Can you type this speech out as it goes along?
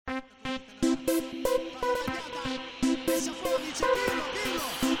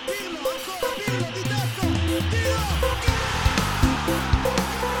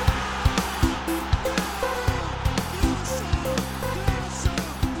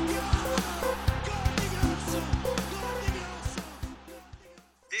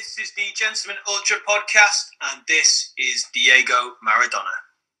Gentleman Ultra podcast, and this is Diego Maradona.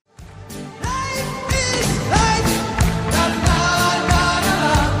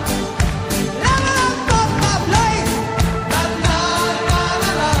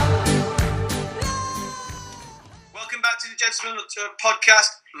 Welcome back to the Gentleman Ultra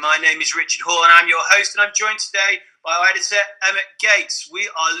podcast. My name is Richard Hall, and I'm your host, and I'm joined today by our editor, Emmett Gates. We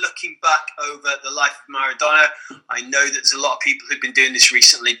are looking back over the life of Maradona. I know that there's a lot of people who've been doing this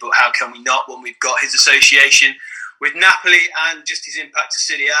recently, but how can we not when we've got his association with Napoli and just his impact to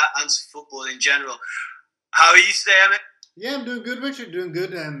Serie A and to football in general. How are you today, Emmett? Yeah, I'm doing good, Richard. Doing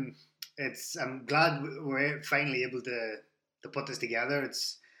good. I'm glad we're finally able to put this together.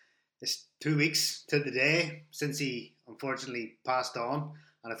 It's 2 weeks to the day since he unfortunately passed on,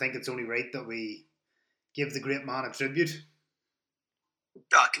 and I think it's only right that we give the great man a tribute.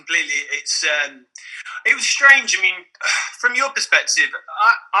 Oh, completely. It was strange. I mean, from your perspective,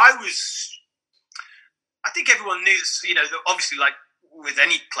 I think everyone knew this, that obviously, like with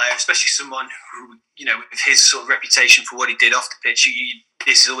any player, especially someone who, with his sort of reputation for what he did off the pitch,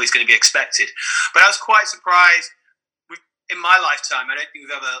 this is always going to be expected. But I was quite surprised. In my lifetime, I don't think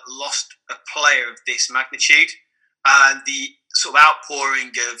we've ever lost a player of this magnitude, and the sort of outpouring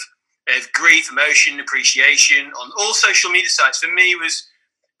of grief, emotion, appreciation on all social media sites for me was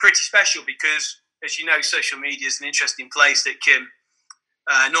pretty special because, as you know, social media is an interesting place that can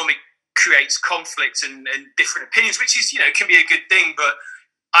normally creates conflict and different opinions, which is, can be a good thing. But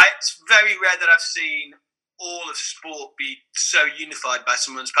it's very rare that I've seen all of sport be so unified by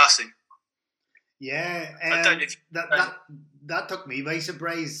someone's passing. Yeah, I don't know if that took me by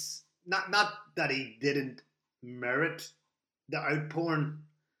surprise. Not that he didn't merit the outpouring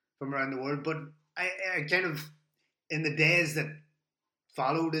from around the world, but I kind of, in the days that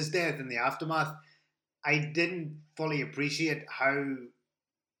followed his death in the aftermath, I didn't fully appreciate how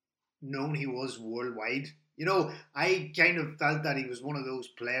known he was worldwide. I kind of felt that he was one of those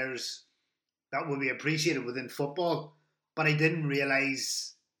players that would be appreciated within football, but I didn't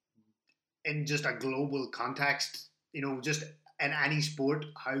realise in just a global context, just in any sport,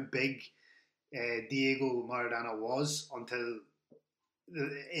 how big Diego Maradona was until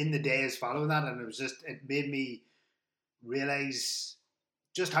in the days following that. And it made me realise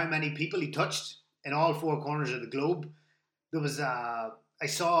just how many people he touched in all four corners of the globe. There was I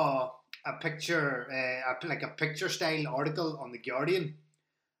saw a picture, like a picture style article on The Guardian,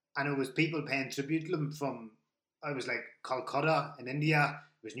 and it was people paying tribute to him from, I was like, Calcutta in India.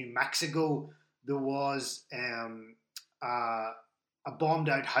 It was New Mexico. There was a bombed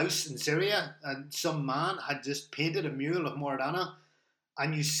out house in Syria, and some man had just painted a mural of Maradona,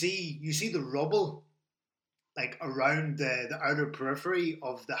 and you see the rubble like around the outer periphery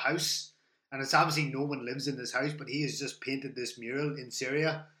of the house, and it's obviously no one lives in this house, but he has just painted this mural in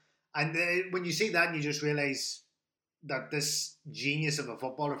Syria. And when you see that, and you just realise that this genius of a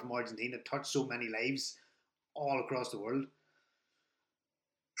footballer from Argentina touched so many lives all across the world.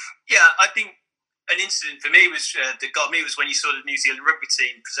 Yeah, I think an incident for me was that got me was when you saw the New Zealand rugby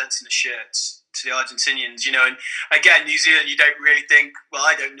team presenting the shirts to the Argentinians, and again, New Zealand, you don't really think, well,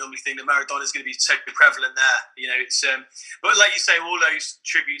 I don't normally think that Maradona is going to be so prevalent there, it's, but like you say, all those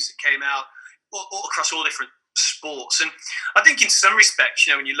tributes that came out all across all different sports, and I think in some respects,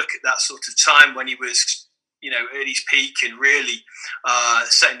 when you look at that sort of time when he was, at his peak and really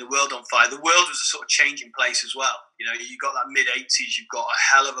setting the world on fire. The world was a sort of changing place as well. You got that mid-80s, you've got a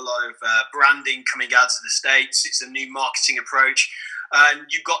hell of a lot of branding coming out of the States. It's a new marketing approach. And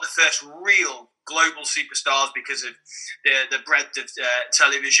you've got the first real global superstars because of the breadth of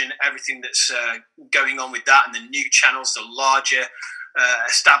television, everything that's going on with that, and the new channels, the larger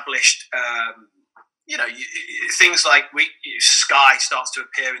established things like Sky starts to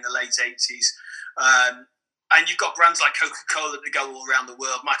appear in the late 80s. And you've got brands like Coca-Cola that go all around the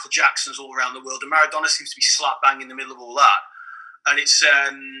world. Michael Jackson's all around the world. And Maradona seems to be slap bang in the middle of all that. And it's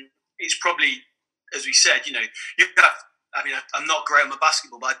probably, as we said, I'm not great on my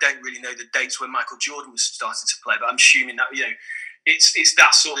basketball, but I don't really know the dates when Michael Jordan was starting to play. But I'm assuming that, it's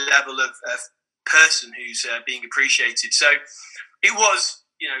that sort of level of person who's being appreciated. So it was,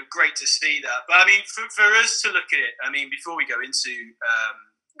 great to see that. But I mean, for us to look at it, before we go into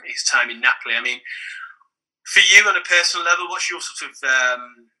his time in Napoli, for you on a personal level, what's your sort of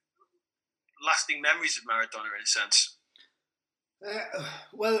lasting memories of Maradona in a sense?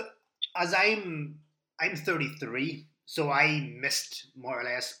 Well, as I'm 33, so I missed more or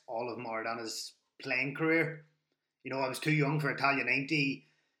less all of Maradona's playing career. I was too young for Italia 90.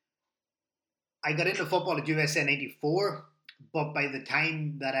 I got into football at USA 94, but by the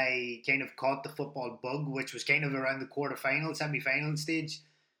time that I kind of caught the football bug, which was kind of around the quarter-final, semi-final stage,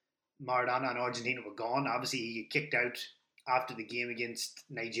 Maradona and Argentina were gone. Obviously, he got kicked out after the game against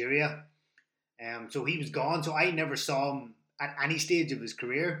Nigeria. So he was gone. So I never saw him at any stage of his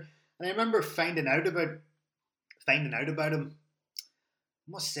career. And I remember finding out about him.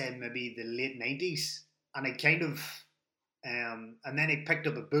 I must say maybe the late 90s, and I kind of and then I picked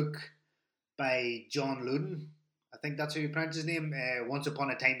up a book by John Luden. I think that's how you pronounce his name. Once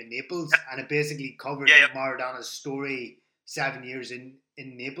Upon a Time in Naples, and it basically covered Maradona's story 7 years in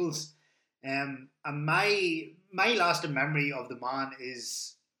Naples. And my lasting memory of the man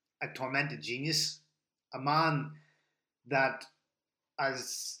is a tormented genius, a man that,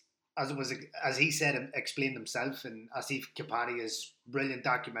 as he said, explained himself in Asif Kapadia's brilliant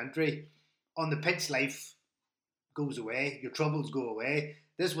documentary, on the pitch life goes away, your troubles go away.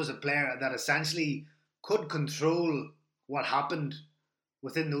 This was a player that essentially could control what happened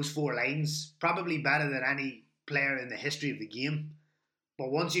within those four lines, probably better than any player in the history of the game.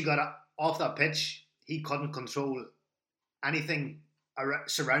 But once you got off that pitch, he couldn't control anything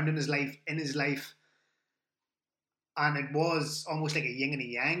surrounding his life, in his life. And it was almost like a yin and a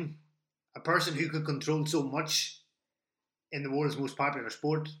yang. A person who could control so much in the world's most popular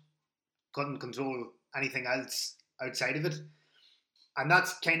sport couldn't control anything else outside of it. And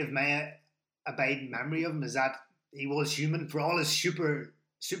that's kind of my abiding memory of him, is that he was human. For all his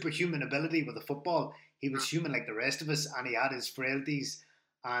superhuman ability with the football, he was human like the rest of us, and he had his frailties,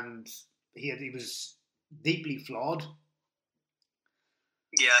 and he was deeply flawed.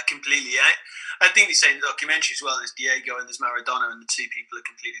 Yeah, completely. I think they say in the documentary as well, there's Diego and there's Maradona, and the two people are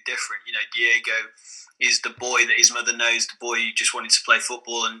completely different. You know, Diego is the boy that his mother knows, the boy who just wanted to play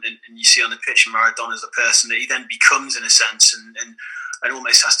football, and you see on the pitch, and Maradona's the person that he then becomes in a sense, and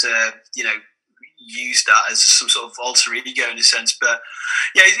almost has to, you know, use that as some sort of alter ego in a sense. But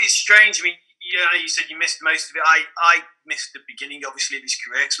yeah, it's strange. I mean, yeah, you said you missed most of it. I missed the beginning, obviously, of his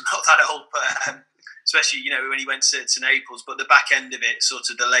career because I'm not that old, but especially, you know, when he went to Naples. But the back end of it, sort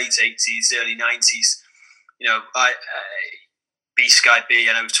of the late 80s, early 90s, you know, B-Sky B,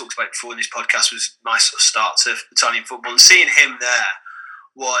 I know we've talked about it before in this podcast, was my sort of start to Italian football. And seeing him there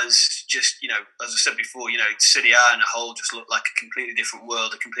was just, you know, as I said before, you know, Serie A in a whole just looked like a completely different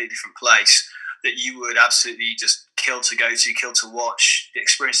world, a completely different place that you would absolutely just kill to go to, kill to watch,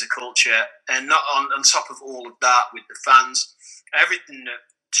 experience the culture. And not on top of all of that, with the fans, everything that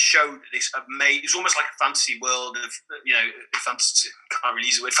showed this it was almost like a fantasy world of, you know, fantasy, can't really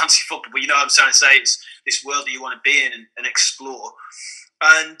use the word fantasy football, but you know what I'm trying to say. It's this world that you want to be in and explore.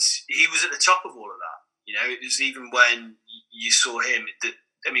 And he was at the top of all of that. You know, it was even when you saw him.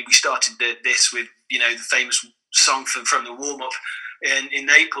 I mean, we started this with, you know, the famous song from the warm up in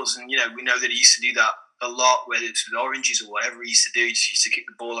Naples, and you know, we know that he used to do that a lot, whether it's with oranges or whatever he used to do. He just used to kick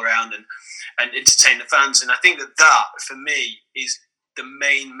the ball around and entertain the fans. And I think that for me is the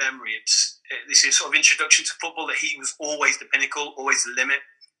main memory. This is sort of introduction to football, that he was always the pinnacle, always the limit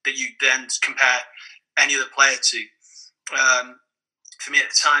that you then compare any other player to. For me at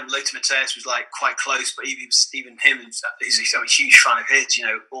the time, Lothar Matthäus was like quite close, but even him, I'm a huge fan of his, you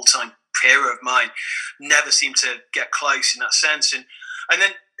know, all-time hero of mine, never seemed to get close in that sense. And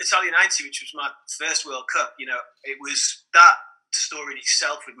then Italia 90, which was my first World Cup, you know, it was that story in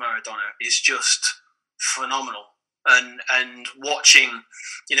itself with Maradona is just phenomenal. And watching,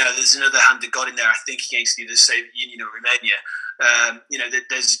 you know, there's another hand of God in there, I think, against either Soviet Union or Romania. You know,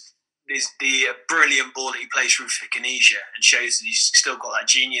 there's the brilliant ball that he plays from Tunisia and shows that he's still got that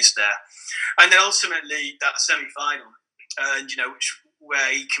genius there. And then ultimately that semi-final, and you know,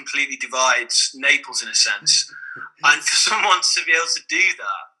 where he completely divides Naples in a sense. And for someone to be able to do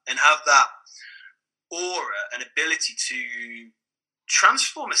that and have that aura and ability to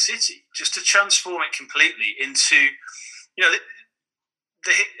transform a city, just to transform it completely into, you know,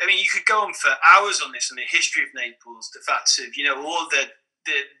 I mean, you could go on for hours on this, on the history of Naples, the fact of, you know, all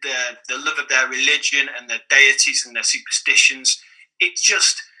the love of their religion and their deities and their superstitions. It's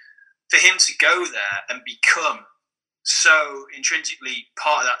just, for him to go there and become so intrinsically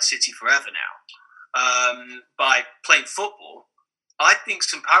part of that city forever now, by playing football, I think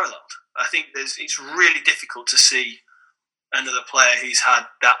it's unparalleled. I think it's really difficult to see another player who's had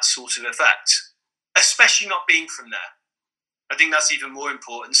that sort of effect, especially not being from there. I think that's even more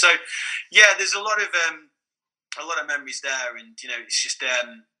important. So, yeah, there's a lot of memories there, and you know, it's just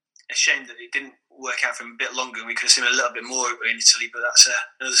a shame that it didn't work out for him a bit longer, and we could have seen a little bit more in Italy. But that's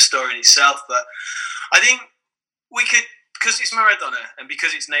another story in itself. But I think we could, because it's Maradona and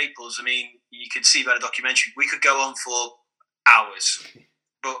because it's Naples. I mean, you could see by the documentary, we could go on for hours,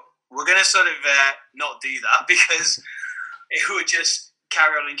 but we're going to sort of not do that because it would just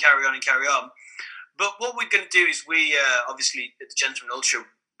carry on and carry on and carry on. But what we're going to do is we, obviously, at the Gentleman Ultra,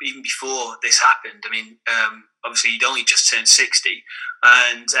 even before this happened. I mean, obviously he'd only just turned 60,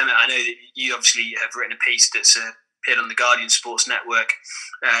 and I know that you obviously have written a piece that's appeared on the Guardian Sports Network.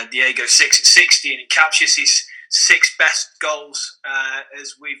 Diego 6 at 60, and it captures his 6 best goals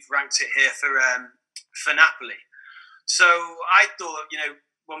as we've ranked it here for Napoli. So I thought,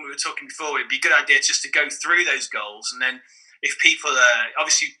 when we were talking before, it'd be a good idea just to go through those goals, and then if people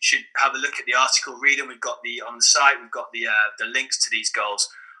obviously should have a look at the article, read them. We've got on the site, we've got the links to these goals,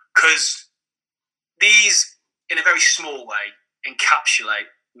 because these, in a very small way, encapsulate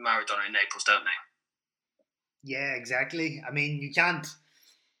Maradona in Naples, don't they? Yeah, exactly. I mean, you can't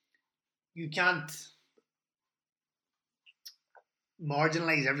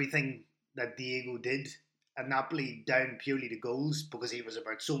marginalize everything that Diego did at Napoli down purely to goals, because he was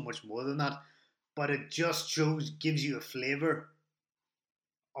about so much more than that. But it just gives you a flavour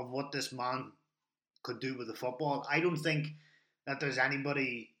of what this man could do with the football. I don't think that there's any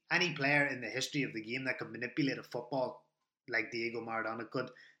player in the history of the game that could manipulate a football like Diego Maradona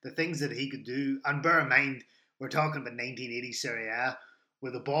could. The things that he could do, and bear in mind, we're talking about 1980 Serie A,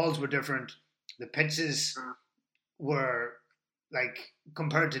 where the balls were different, the pitches were, like,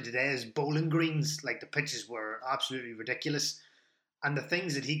 compared to today's bowling greens, like, the pitches were absolutely ridiculous. And the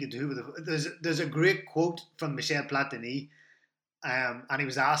things that he could do with there's a great quote from Michel Platini, and he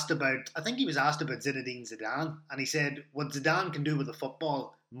was asked about Zinedine Zidane, and he said, "What Zidane can do with a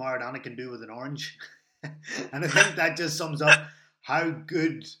football, Maradona can do with an orange." And I think that just sums up how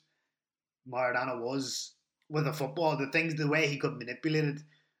good Maradona was with a football. The way he could manipulate it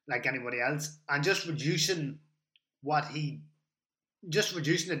like anybody else, and just reducing it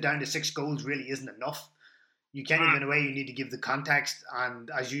down to 6 goals really isn't enough. You kind of, in a way, you need to give the context. And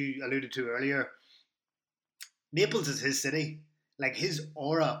as you alluded to earlier, Naples is his city. Like, his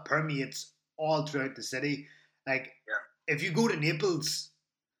aura permeates all throughout the city. Like, if you go to Naples,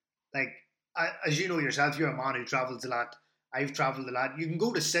 like, as you know yourself, you're a man who travels a lot. I've travelled a lot. You can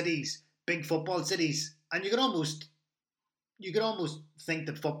go to cities, big football cities, and you could almost think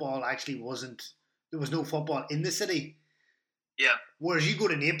that football actually there was no football in the city. Yeah. Whereas you go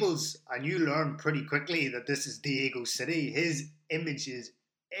to Naples and you learn pretty quickly that this is Diego's city. His image is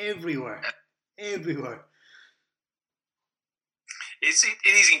everywhere. Everywhere. It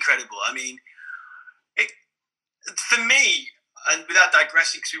is incredible. I mean, for me, and without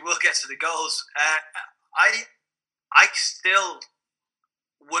digressing, because we will get to the goals, I still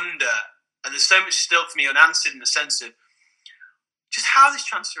wonder, and there's so much still for me unanswered in the sense of just how this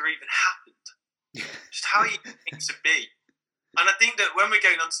transfer even happened, just how he came to be. And I think that when we're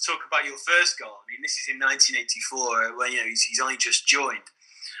going on to talk about your first goal, I mean, this is in 1984, when he's only just joined.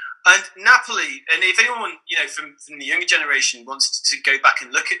 And Napoli, and if anyone from the younger generation wants to go back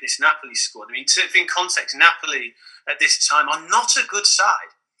and look at this Napoli squad, I mean, in context, Napoli at this time are not a good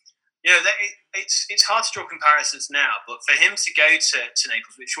side. It's hard to draw comparisons now, but for him to go to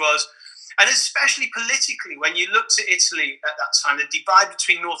Naples, which was, and especially politically, when you looked at Italy at that time, the divide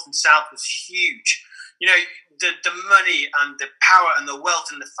between North and South was huge. The money and the power and the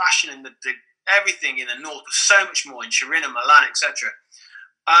wealth and the fashion and the everything in the North was so much more in Turin and Milan, etc.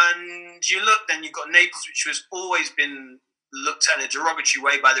 And you look, then you've got Naples, which has always been looked at in a derogatory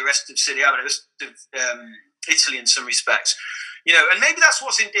way by the rest of Serie A, but the rest of Italy in some respects. And maybe that's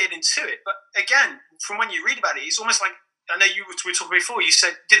what's endeared into it. But again, from when you read about it, it's almost like, I know we were talking before, you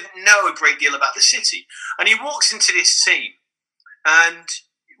said didn't know a great deal about the city. And he walks into this team, and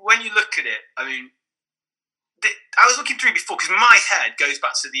when you look at it, I mean, I was looking through before, because my head goes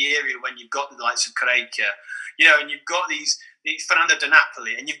back to the area when you've got the likes of Carecchia, and you've got these Fernando Di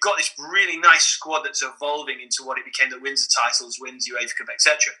Napoli, and you've got this really nice squad that's evolving into what it became, that wins the titles, wins UEFA Cup,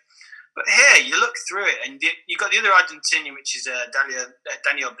 etc. But here, you look through it, and you've got the other Argentinian, which is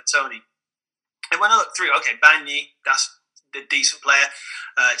Daniel Bertoni. And when I look through, okay, Bagni, that's the decent player.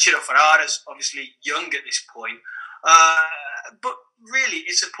 Ciro Ferrara's obviously young at this point. But really,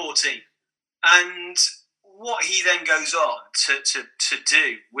 it's a poor team. And what he then goes on to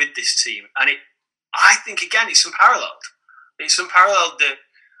do with this team, and I think, again, it's unparalleled. It's unparalleled, that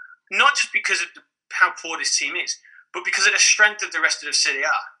not just because of how poor this team is, but because of the strength of the rest of the Serie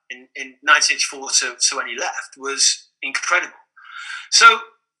A in 1984 to when he left was incredible. So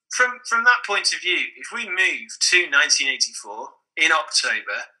from that point of view, if we move to 1984 in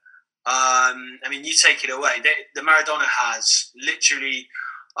October, I mean, you take it away. The Maradona has literally,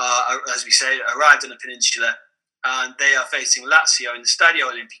 as we say, arrived on the peninsula, and they are facing Lazio in the Stadio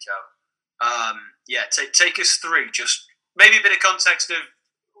Olimpico. Take us through just maybe a bit of context of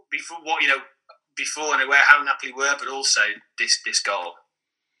before and how Napoli were, but also this goal.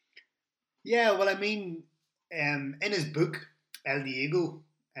 Yeah, well, I mean, in his book El Diego,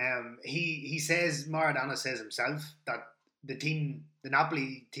 He says, Maradona says himself, that the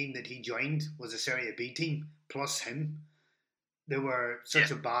Napoli team that he joined was a Serie B team plus him. They were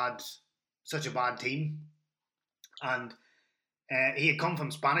such a bad team, and he had come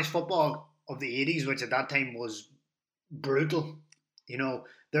from Spanish football of the 80s, which at that time was brutal. You know,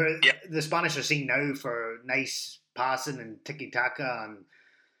 the Spanish are seen now for nice passing and tiki taka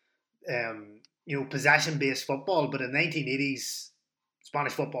and possession based football, but in the 1980s,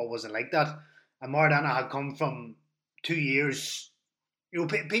 Spanish football wasn't like that. And Maradona had come from 2 years.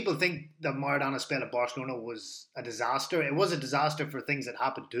 People think that Maradona's spell at Barcelona was a disaster. It was a disaster for things that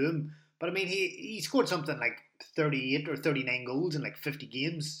happened to him. But I mean, he scored something like 38 or 39 goals in like 50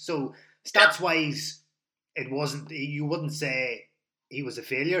 games. So stats wise, it wasn't. You wouldn't say he was a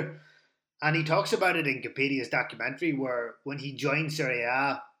failure. And he talks about it in Capedia's documentary, where when he joined Serie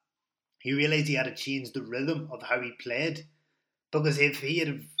A, he realised he had to change the rhythm of how he played. Because if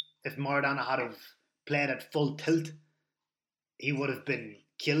Maradona had have played at full tilt, he would have been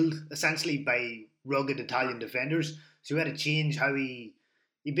killed essentially by rugged Italian defenders. So he had to change how he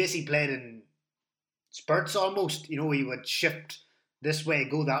basically played in spurts almost. He would shift this way,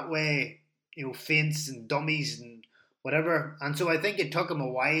 go that way, feints and dummies and whatever. And so I think it took him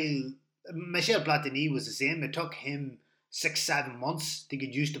a while. Michel Platini was the same. It took him 6-7 months to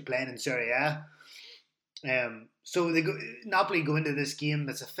get used to playing in Serie A. So Napoli go into this game.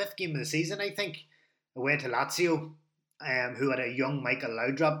 It's the fifth game of the season, I think, away to Lazio, who had a young Michael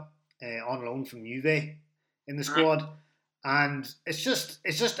Laudrup on loan from Juve in the squad, and it's just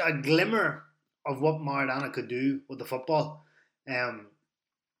a glimmer of what Maradona could do with the football.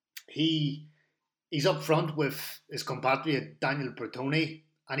 He's up front with his compatriot Daniel Bertoni,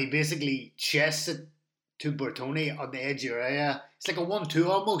 and he basically chests it to Bertoni on the edge of your area. It's like a 1-2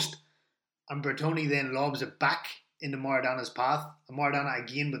 almost. And Bertoni then lobs it back into Maradona's path. And Maradona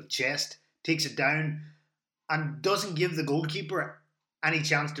again with the chest takes it down and doesn't give the goalkeeper any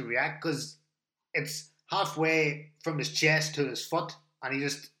chance to react, because it's halfway from his chest to his foot, and he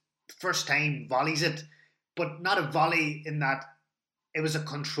just first time volleys it, but not a volley in that it was a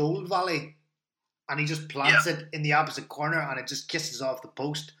controlled volley, and he just plants it in the opposite corner, and it just kisses off the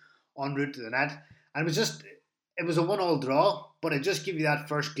post en route to the net. And it was a 1-1 draw, but it just gives you that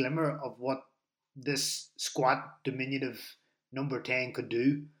first glimmer of what this squat diminutive number 10 could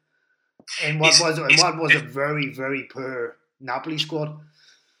do. And what was a very, very poor Napoli squad.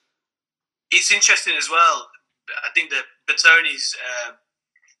 It's interesting as well. I think that Bertoni's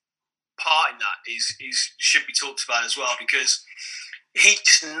part in that should be talked about as well, because he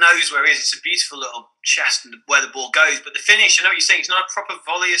just knows where he is. It's a beautiful little chest and where the ball goes. But the finish, I know what you're saying, it's not a proper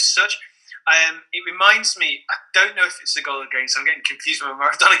volley as such. It reminds me, I don't know if it's a goal against, I'm getting confused with my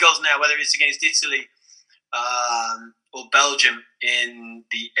Maradona goals now, whether it's against Italy or Belgium in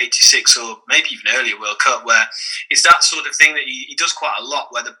the 86 or maybe even earlier World Cup, where it's that sort of thing that he does quite a lot,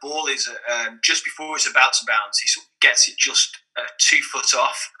 where the ball is just before it's about to bounce, he sort of gets it just 2 foot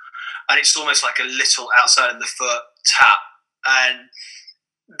off, and it's almost like a little outside of the foot tap, and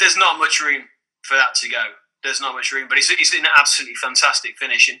there's not much room for that to go. There's not much room, but it's an absolutely fantastic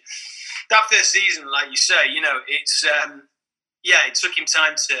finish. And that first season, like you say, it's it took him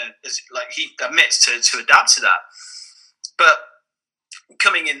time to, like he admits, to adapt to that. But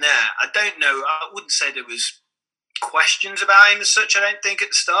coming in there, I don't know. I wouldn't say there was questions about him as such. I don't think at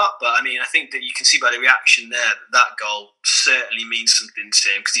the start, but I mean, I think that you can see by the reaction there that goal certainly means something to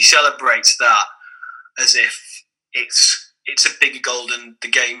him, because he celebrates that as if it's a bigger goal than the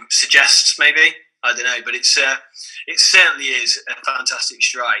game suggests. Maybe, I don't know, but it certainly is a fantastic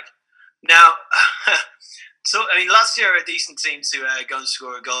strike. Now, so I mean, Lazio are a decent team to go and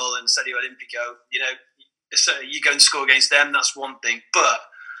score a goal, and Stadio Olimpico, so you go and score against them, that's one thing. But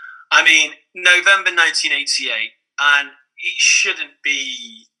I mean, November 1988, and it shouldn't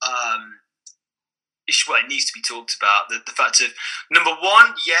be. It needs to be talked about. The fact of, number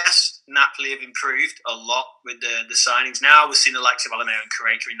one, yes, Napoli have improved a lot with the signings. Now we're seeing the likes of Alameo and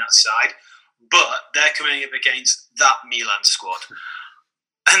Correca in that side, but they're coming up against that Milan squad.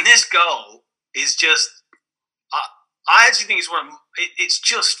 And this goal is just, I actually think it's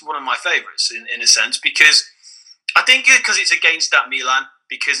just one of my favourites in a sense, because I think because it's against that Milan,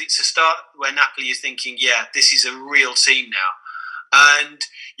 because it's a start where Napoli is thinking, yeah, this is a real team now. And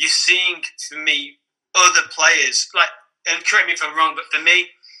you're seeing, for me, other players, and correct me if I'm wrong, but for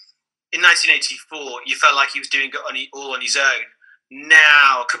me, in 1984, you felt like he was doing it all on his own.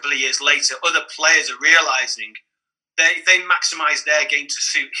 Now, a couple of years later, other players are realising if they maximise their game to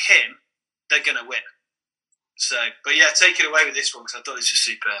suit him, they're going to win. So, but yeah, take it away with this one, because I thought this was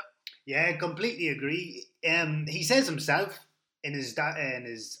superb. Yeah, I completely agree. He says himself in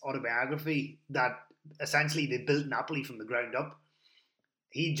his autobiography that essentially they built Napoli from the ground up.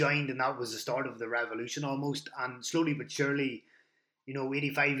 He joined, and that was the start of the revolution almost. And slowly but surely,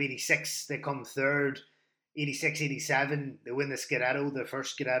 85, 86, they come third. 86, 87, they win the Scudetto, their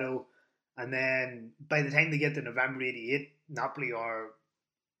first Scudetto. And then by the time they get to November 88, Napoli are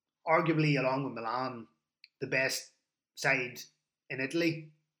arguably, along with Milan, the best side in Italy.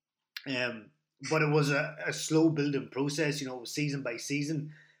 But it was a slow building process, season by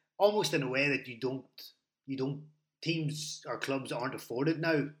season, almost in a way that you don't teams or clubs aren't afforded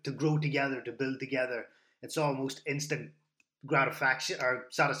now to grow together, to build together. It's almost instant gratification or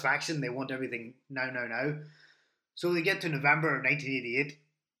satisfaction. They want everything now. So they get to November 1988,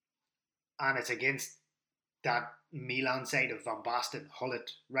 and it's against that Milan side of Van Basten, Hullet,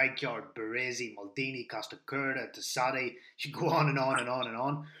 Rijkaard, Baresi, Maldini, Costacurta, Tassadi. You go on and on and on and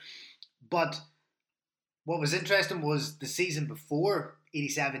on. But what was interesting was the season before,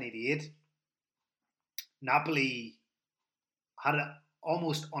 87-88, Napoli had an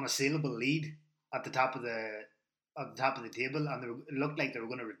almost unassailable lead at the top of the table, and it looked like they were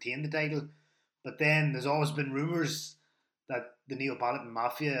going to retain the title. But then there's always been rumours that the Neapolitan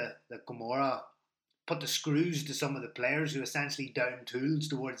Mafia, the Camorra, put the screws to some of the players who essentially downed tools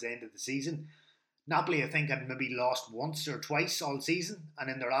towards the end of the season. Napoli, I think, had maybe lost once or twice all season,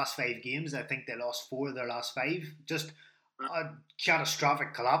 and in their last 5 games, I think they lost 4 of their last 5. Just a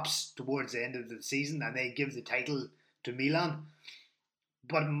catastrophic collapse towards the end of the season, and they give the title to Milan.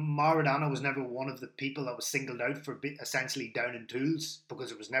 But Maradona was never one of the people that was singled out for essentially downing tools,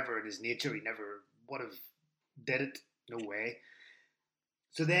 because it was never in his nature. He never would have did it. No way.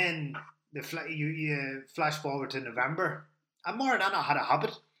 So then you flash forward to November, and Maradona had a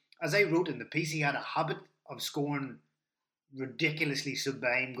habit. As I wrote in the piece, he had a habit of scoring ridiculously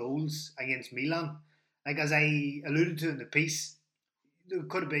sublime goals against Milan. Like, as I alluded to in the piece, you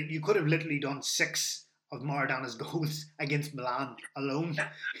could have literally done 6 of Maradona's goals against Milan alone.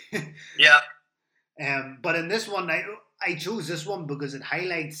 Yeah. But in this one, I chose this one because it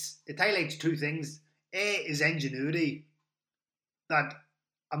highlights 2 things. A is ingenuity, that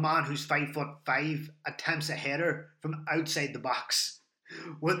a man who's 5'5" attempts a header from outside the box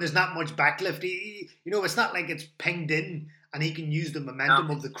when there's not much backlift. It's not like it's pinged in and he can use the momentum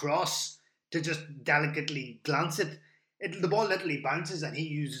of the cross to just delicately glance it. The ball literally bounces, and he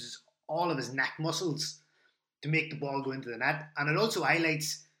uses all of his neck muscles to make the ball go into the net. And it also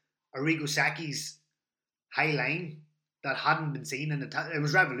highlights Arrigo Sacchi's high line that hadn't been seen it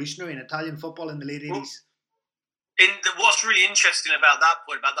was revolutionary in Italian football in the late 80s. What's really interesting about that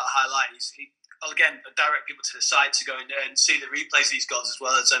point, about that highlight, is I'll again direct people to the site to go and see the replays of these goals as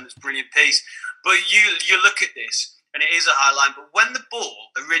well. It's a brilliant piece. But you look at this, and it is a highlight. But when the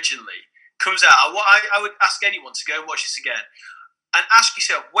ball originally comes out, I would ask anyone to go and watch this again and ask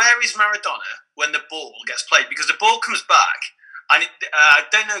yourself, where is Maradona when the ball gets played? Because the ball comes back, and I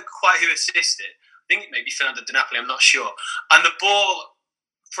don't know quite who assisted it. I think it may be Fernando Di Napoli, I'm not sure. And the ball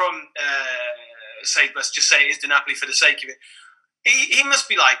from, let's just say it is Di Napoli for the sake of it, he must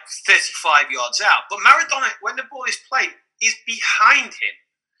be like 35 yards out. But Maradona, when the ball is played, is behind him.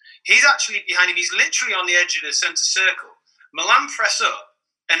 He's actually behind him. He's literally on the edge of the centre circle. Milan press up,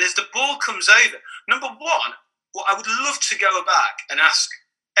 and as the ball comes over, number one, what I would love to go back and ask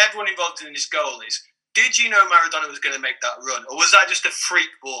everyone involved in this goal is, did you know Maradona was going to make that run? Or was that just a freak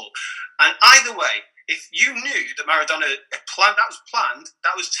ball? And either way, if you knew that Maradona had planned,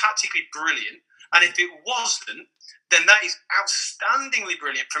 that was tactically brilliant. And if it wasn't, then that is outstandingly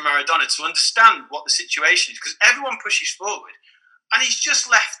brilliant for Maradona to understand what the situation is, because everyone pushes forward, and he's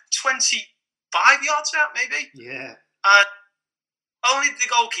just left 25 yards out, maybe. Yeah. And only the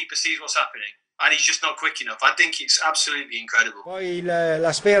goalkeeper sees what's happening, and he's just not quick enough. I think it's absolutely incredible. Poi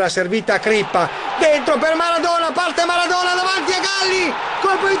la sfera servita a Crippa, dentro per Maradona, parte Maradona davanti a Galli,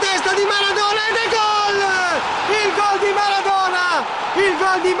 colpo di testa di Maradona ed è gol! Il gol di Maradona! Il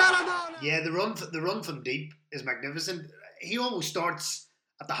gol di Maradona! Yeah, the run from deep is magnificent. He almost starts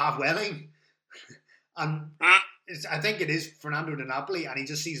at the halfway line, and I think it is Fernando Di Napoli, and he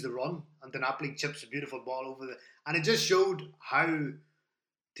just sees the run, and Di Napoli chips a beautiful ball over and it just showed how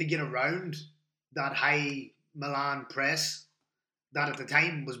to get around that high Milan press that at the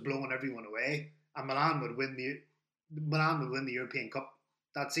time was blowing everyone away, and Milan would win the European Cup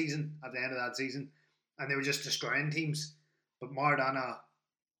that season, at the end of that season, and they were just destroying teams. But Maradona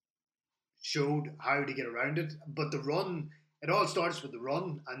showed how to get around it. But the run, it all starts with the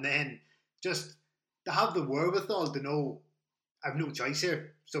run, and then just to have the wherewithal to know I've no choice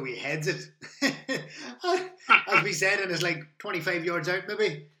here, so he heads it. As we said, and it's like 25 yards out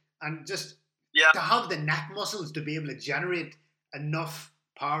maybe, and just to have the neck muscles to be able to generate enough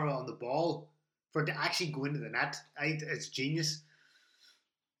power on the ball for it to actually go into the net. It's genius.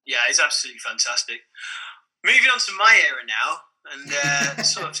 Yeah, it's absolutely fantastic. Moving on to my era now, and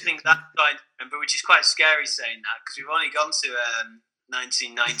sort of things that I remember, which is quite scary saying that because we've only gone to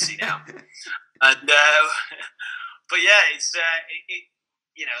 1990 now, and but yeah, it's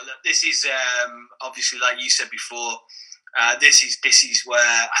look, this is obviously, like you said before, this is where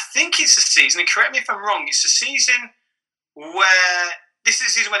I think it's the season. And correct me if I'm wrong. It's the season where this is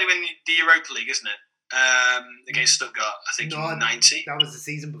the season where they win the Europa League, isn't it? Against Stuttgart, I think in 90. That was the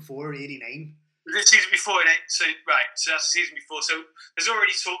season before, 89. The season before, so that's the season before. So there's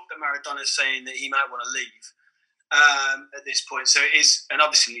already talk that Maradona's saying that he might want to leave at this point. So it is, and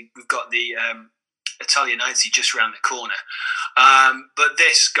obviously we've got the Italia 90 just around the corner. But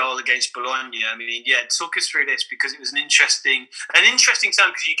this goal against Bologna, I mean, yeah, talk us through this because it was an interesting time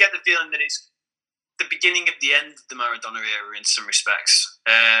because you get the feeling that it's the beginning of the end of the Maradona era in some respects.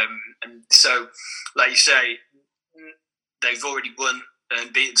 And so, like you say, they've already won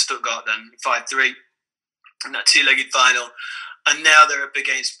and beaten Stuttgart then 5-3 in that two-legged final, and now they're up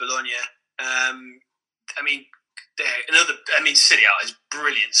against Bologna. I mean, City out is a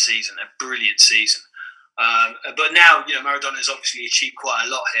brilliant season. But now, Maradona has obviously achieved quite a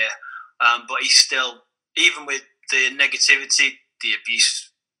lot here, but he's still, even with the negativity, the abuse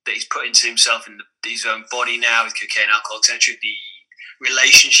that he's put into himself and his own body now with cocaine, alcohol, etc., the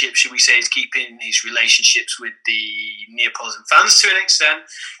relationship, should we say, is keeping his relationships with the Neapolitan fans to an extent.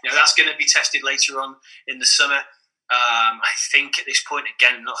 That's going to be tested later on in the summer. I think at this point,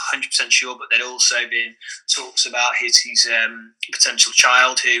 again, I'm not 100% sure, but there'd also been talks about his potential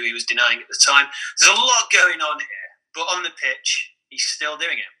child who he was denying at the time. There's a lot going on here, but on the pitch, he's still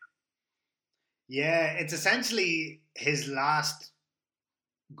doing it. Yeah, it's essentially his last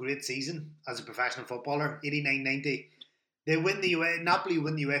great season as a professional footballer, 89-90. Napoli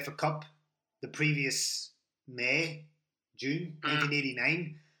win the UEFA Cup the previous June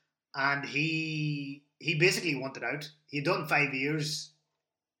 1989, and he basically wanted out. He'd done 5 years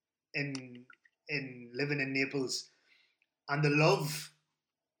in living in Naples, and the love,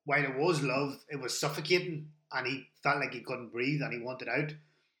 while it was love, it was suffocating, and he felt like he couldn't breathe, and he wanted out.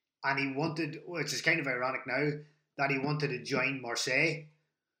 And he wanted, which is kind of ironic now, that he wanted to join Marseille,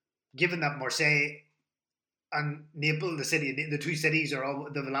 given that Marseille and Naples, the two cities, they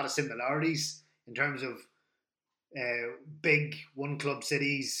have a lot of similarities in terms of big one club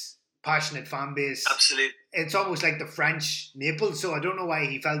cities, passionate fan base. Absolutely. It's almost like the French Naples, so I don't know why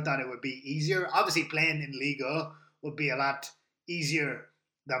he felt that it would be easier. Obviously, playing in Liga would be a lot easier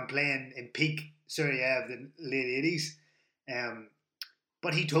than playing in peak Serie A of the late 80s.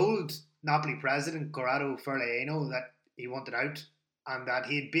 But he told Napoli president Corrado Ferlaino that he wanted out and that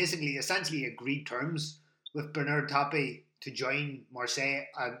he had essentially agreed terms with Bernard Tapie to join Marseille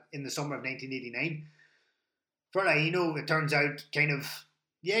in the summer of 1989. Ferlaino, it turns out, kind of,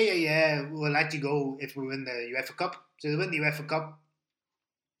 we'll let you go if we win the UEFA Cup. So they win the UEFA Cup,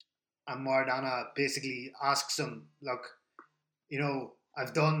 and Maradona basically asks him, look,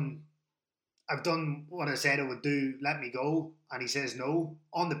 I've done what I said I would do, let me go. And he says no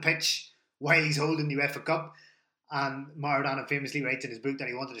on the pitch while he's holding the UEFA Cup. And Maradona famously writes in his book that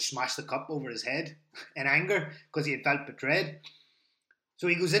he wanted to smash the cup over his head in anger because he had felt betrayed. So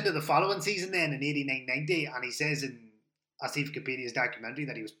he goes into the following season then in 89-90, and he says in Asif Kapedia's documentary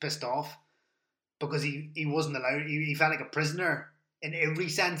that he was pissed off because he wasn't allowed, he felt like a prisoner in every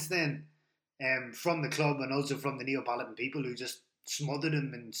sense then, from the club and also from the Neapolitan people who just smothered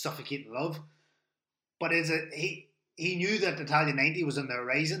him in suffocating love. But he knew that Italia 90 was on the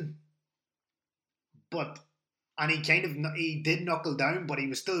horizon, and he did knuckle down, but he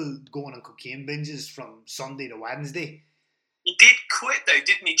was still going on cocaine binges from Sunday to Wednesday. He did quit though,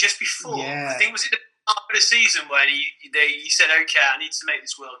 didn't he? Just before, yeah. I think was it the start of the season when he said, "Okay, I need to make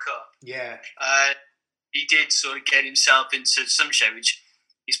this World Cup." Yeah, he did sort of get himself into some shape, which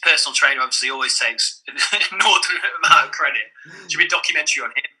his personal trainer obviously always takes an inordinate amount of credit. Should be a documentary on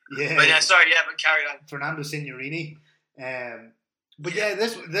him. Yeah, but but carry on. Fernando Signorini. But yeah,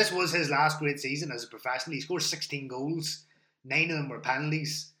 this was his last great season as a professional. He scored 16 goals, 9 of them were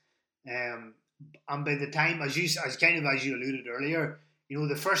penalties. And by the time, as you alluded earlier,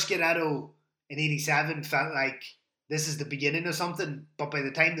 the first Scudetto in 87 felt like this is the beginning of something. But by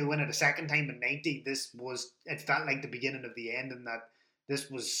the time they win it a second time in 90, it felt like the beginning of the end, and that this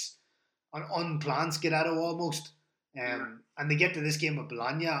was an unplanned Scudetto almost. And they get to this game with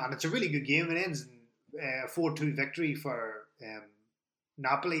Bologna, and it's a really good game. It ends in a 4-2 victory for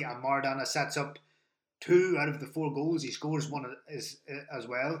Napoli, and Maradona sets up 2 out of the 4 goals. He scores one as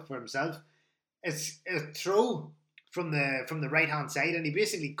well for himself. It's a throw from the right hand side, and he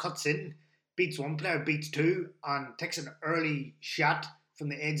basically cuts in, beats one player, beats two, and takes an early shot from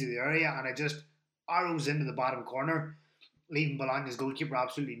the edge of the area, and it just arrows into the bottom corner, leaving Bologna's goalkeeper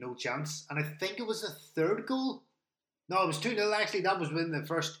absolutely no chance. And I think it was the third goal. No, it was 2-0 actually. That was when the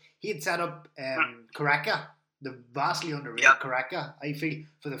first he had set up Caraca, the vastly underrated Caraca, I feel,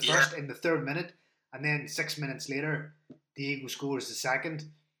 for the first in the 3rd minute, and then 6 minutes later, Diego scores the second,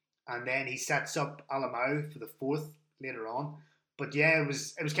 and then he sets up Alamau for the 4th later on. But yeah, it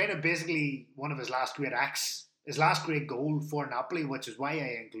was kind of basically one of his last great acts, his last great goal for Napoli, which is why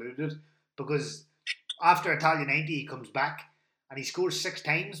I included it, because after Italia 90 he comes back and he scores 6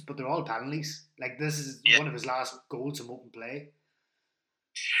 times, but they're all penalties. Like, this is one of his last goals from open play.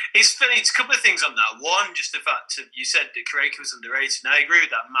 It's funny, it's a couple of things on that. One, just the fact that you said that Caraca was underrated, and I agree with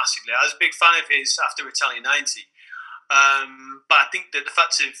that massively. I was a big fan of his after Italia 90. But I think that the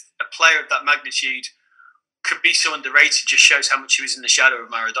fact of a player of that magnitude could be so underrated just shows how much he was in the shadow of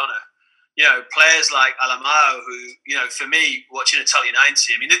Maradona. You know, players like Alamao, who, you know, for me, watching Italia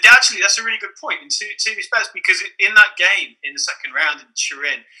 90, I mean, actually, that's a really good point in two respects, because in that game, in the second round in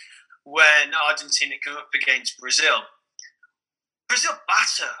Turin, when Argentina came up against Brazil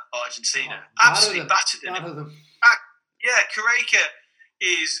batter Argentina. Absolutely battered them. Yeah, Caraca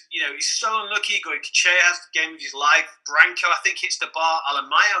is, you know, he's so unlucky. Goycochea has the game of his life. Branco, I think, hits the bar.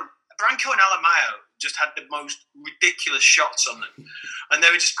 Branco and Alamao just had the most ridiculous shots on them. And they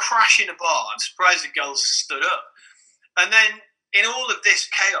were just crashing the bar. I'm surprised the girls stood up. And then in all of this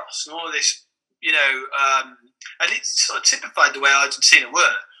chaos and all of this, you know, and it sort of typified the way Argentina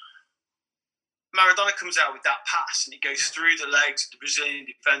were, Maradona comes out with that pass and it goes through the legs of the Brazilian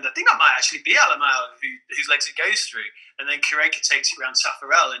defender. I think that might actually be Alamao whose legs it goes through. And then Caraca takes it around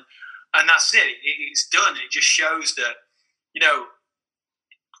Taffarel, and that's it. It's done. It just shows that, you know,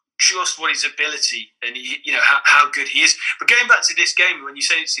 just what his ability and, you know, how good he is. But going back to this game, when you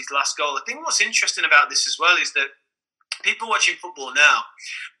say it's his last goal, I think what's interesting about this as well is that people watching football now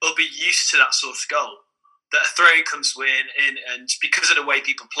will be used to that sort of goal, that a throw-in comes in, and because of the way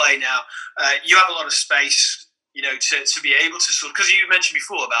people play now, you have a lot of space, you know, to be able to sort of, because you mentioned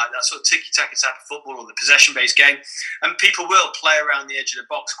before about that sort of tiki-taka type of football or the possession-based game, and people will play around the edge of the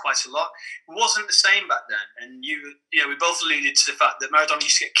box quite a lot. It wasn't the same back then, and you know, we both alluded to the fact that Maradona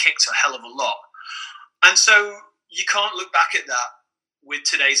used to get kicked a hell of a lot, and so you can't look back at that with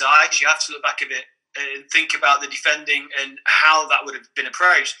today's eyes. You have to look back at it and think about the defending and how that would have been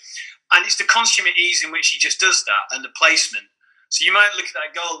approached. And it's the consummate ease in which he just does that, and the placement. So you might look at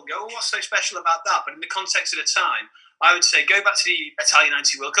that goal and go, oh, what's so special about that? But in the context of the time, I would say go back to the Italia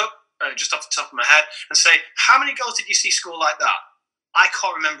 90 World Cup, just off the top of my head, and say, how many goals did you see score like that? I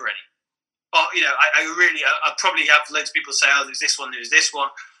can't remember any. Or, you know, I probably have loads of people say, oh, there's this one,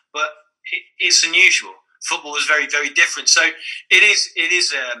 but it's unusual. Football was very, very different. So it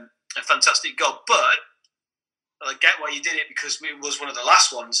is a fantastic goal. But I get why you did it, because it was one of the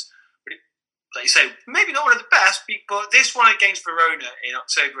last ones. Like you say, maybe not one of the best, but this one against Verona in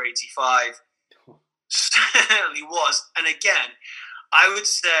October '85 certainly was. And again, I would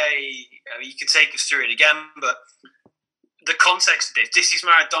say, I mean, you can take us through it again, but the context of this is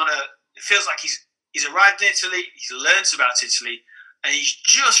Maradona. It feels like he's arrived in Italy, he's learnt about Italy, and he's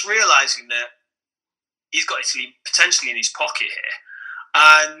just realising that he's got Italy potentially in his pocket here.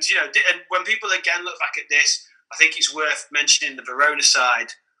 And, you know, and when people again look back at this, I think it's worth mentioning the Verona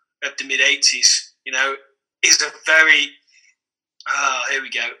side of the mid-80s, you know, is a very, here we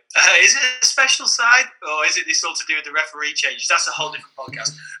go. Is it a special side, or is it this all to do with the referee changes? That's a whole different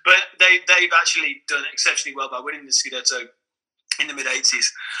podcast. But they've actually done exceptionally well by winning the Scudetto in the mid-80s.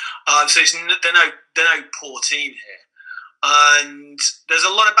 So they're no poor team here. And there's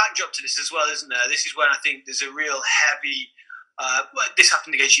a lot of backdrop to this as well, isn't there? This is when I think there's a real heavy, this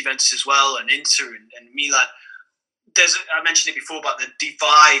happened against Juventus as well, and Inter and Milan. I mentioned it before about the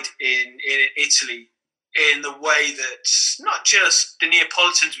divide in Italy, in the way that not just the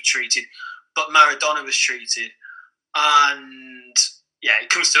Neapolitans were treated, but Maradona was treated. And yeah, it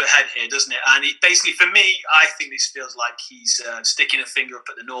comes to a head here, doesn't it? And it basically, for me, I think this feels like he's sticking a finger up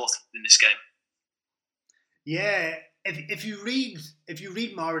at the north in this game. Yeah, if you read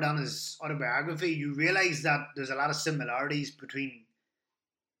Maradona's autobiography, you realise that there's a lot of similarities between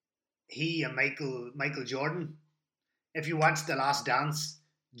he and Michael Jordan. If you watch The Last Dance,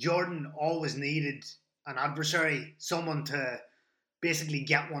 Jordan always needed an adversary, someone to basically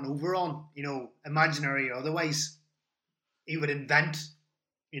get one over on, you know, imaginary or otherwise. He would invent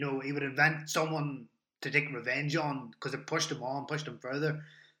someone to take revenge on, because it pushed him on, pushed him further.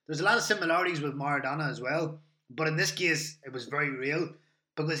 There's a lot of similarities with Maradona as well, but in this case, it was very real,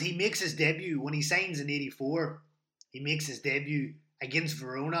 because he makes his debut when he signs in '84. he makes his debut against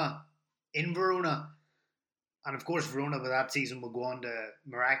Verona, in Verona. And of course, Verona with that season will go on to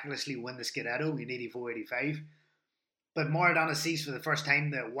miraculously win the Scudetto in 84-85. But Maradona sees for the first time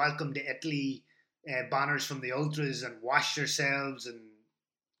the welcome to Italy banners from the ultras and wash yourselves and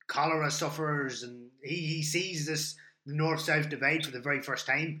cholera sufferers. And he sees this north-south divide for the very first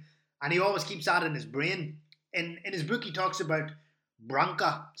time. And he always keeps that in his brain. In his book, he talks about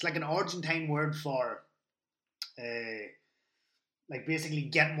branca. It's like an Argentine word for like basically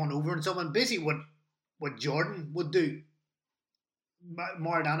getting one over on someone. Basically what Jordan would do.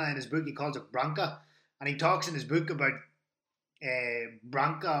 Maradona in his book, he calls it branca. And he talks in his book about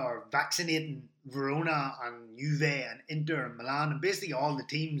branca or vaccinating Verona and Juve and Inter and Milan and basically all the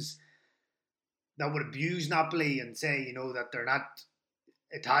teams that would abuse Napoli and say, you know, that they're not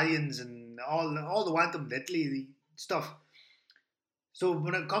Italians and all the welcome to Italy the stuff. So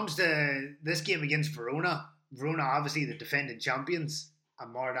when it comes to this game against Verona obviously the defending champions,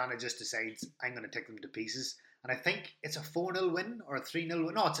 and Maradona just decides, I'm going to take them to pieces. And I think it's a 4-0 win or a 3-0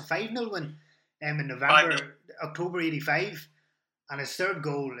 win. No, it's a 5-0 win in November, October 85. And his third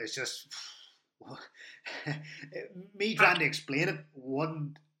goal is just... me trying to explain it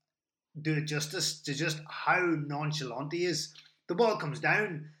wouldn't do it justice to just how nonchalant he is. The ball comes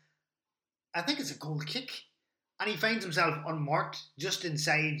down. I think it's a goal kick. And he finds himself unmarked just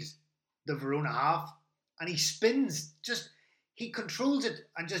inside the Verona half. And he spins, he controls it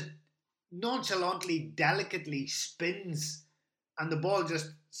and just nonchalantly, delicately spins. And the ball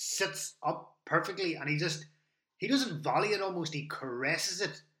just sits up perfectly. And he doesn't volley it almost, he caresses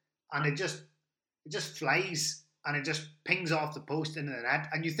it. And it just flies and it just pings off the post into the net.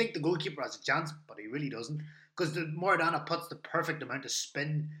 And you think the goalkeeper has a chance, but he really doesn't. Because the Maradona puts the perfect amount of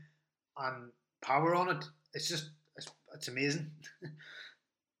spin and power on it. It's amazing.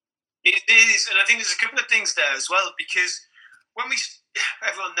 It is, and I think there's a couple of things there as well, because when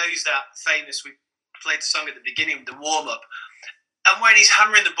everyone knows that famous, we played the song at the beginning, the warm-up, and when he's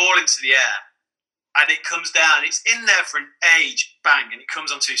hammering the ball into the air, and it comes down, it's in there for an age, bang, and it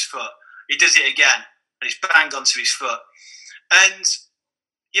comes onto his foot. He does it again, and it's banged onto his foot. And,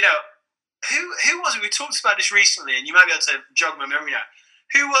 you know, who was it? We talked about this recently, and you might be able to jog my memory now.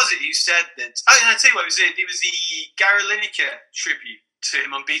 Who was it who said that? Oh, and I'll tell you what it was. It was the Gary Lineker tribute to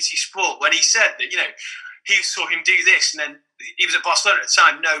him on BT Sport when he said that, you know, he saw him do this, and then he was at Barcelona at the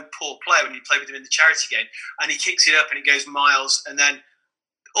time, no poor player when he played with him in the charity game, and he kicks it up and it goes miles, and then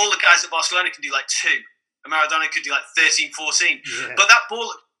all the guys at Barcelona can do like 2, and Maradona could do like 13, 14. Yeah. But that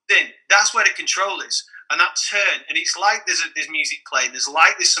ball thing, that's where the control is. And that turn, and it's like there's music playing, there's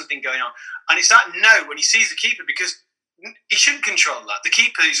something going on. And it's that note when he sees the keeper, because he shouldn't control that. The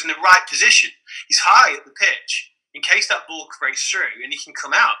keeper is in the right position. He's high at the pitch in case that ball breaks through and he can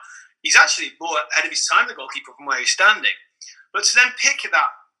come out. He's actually more ahead of his time, the goalkeeper, from where he's standing. But to then pick at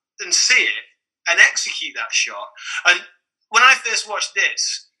that and see it and execute that shot. And when I first watched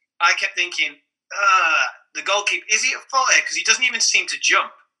this, I kept thinking, the goalkeeper, is he at fault here? Because he doesn't even seem to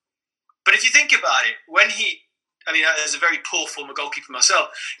jump. But if you think about it, as a very poor former goalkeeper myself,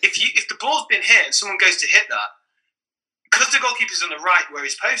 if the ball's been hit and someone goes to hit that, because the goalkeeper's on the right where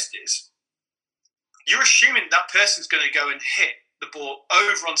his post is, you're assuming that person's going to go and hit the ball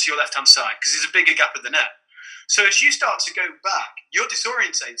over onto your left-hand side because there's a bigger gap of the net. So as you start to go back, you're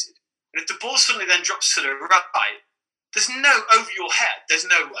disorientated. And if the ball suddenly then drops to the right, there's no over your head. There's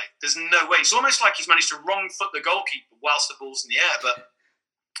no way. There's no way. It's almost like he's managed to wrong foot the goalkeeper whilst the ball's in the air. But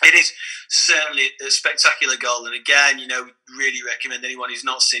it is certainly a spectacular goal. And again, we really recommend anyone who's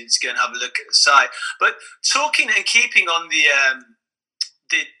not seen it to go and have a look at the site. But talking and keeping on the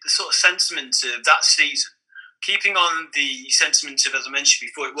sort of sentiment of that season, keeping on the sentiment of, as I mentioned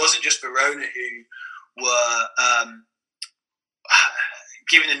before, it wasn't just Verona who were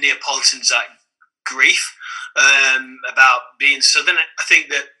giving the Neapolitans that grief about being Southern. I think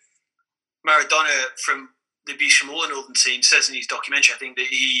that Maradona, from the abuse from all the Northern teams, says in his documentary, I think that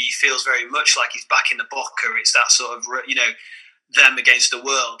he feels very much like he's back in the Bocca. It's that sort of, them against the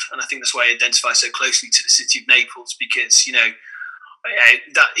world. And I think that's why he identifies so closely to the city of Naples, because,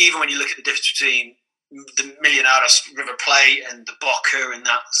 that even when you look at the difference between the Millionaires River Plate and the Bocca, and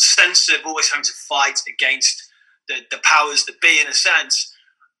that sense of always having to fight against the powers that be, in a sense,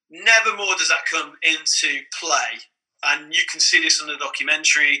 never more does that come into play. And you can see this on the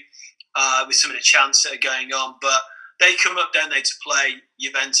documentary with some of the chants that are going on. But they come up, don't they, to play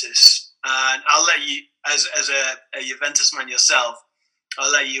Juventus. And I'll let you, as a Juventus man yourself,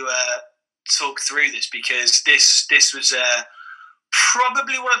 I'll let you talk through this, because this was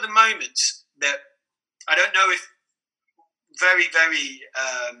probably one of the moments that I don't know if very, very...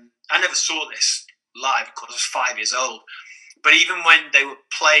 I never saw this. live. Of course, I was 5 years old. But even when they were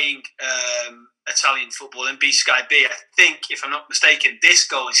playing Italian football in B Sky B, I think, if I'm not mistaken, this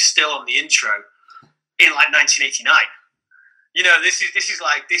goal is still on the intro in like 1989. You know, this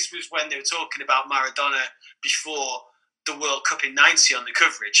was when they were talking about Maradona before the World Cup in '90 on the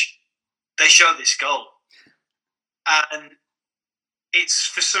coverage. They showed this goal, and it's,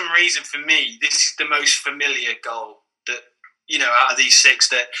 for some reason, for me, this is the most familiar goal that, you know, out of these six,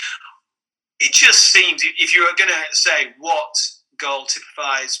 that it just seems, if you were going to say what goal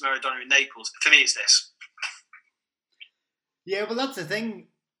typifies Maradona in Naples, for me it's this. Yeah, well, that's the thing.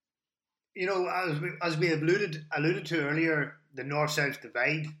 You know, as we alluded to earlier, the north-south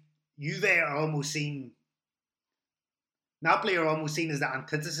divide. Napoli are almost seen as the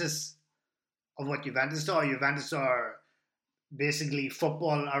antithesis of what Juventus are. Juventus are basically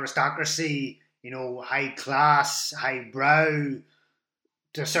football aristocracy, you know, high class, high brow,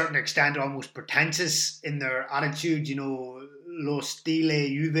 to a certain extent almost pretentious in their attitude, you know, lo stile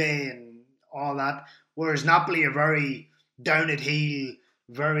Juve and all that. Whereas Napoli are very down at heel,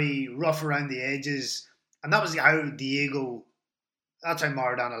 very rough around the edges. And that was how that's how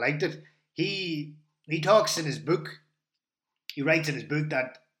Maradona liked it. He talks in his book, he writes in his book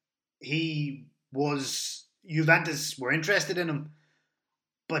that Juventus were interested in him,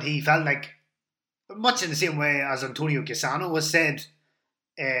 but he felt like, much in the same way as Antonio Cassano was said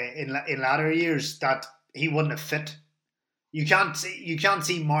in latter years, that he wouldn't have fit. You can't see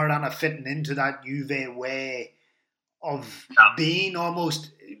Maradona fitting into that Juve way of being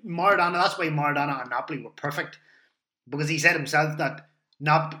almost Maradona. That's why Maradona and Napoli were perfect, because he said himself that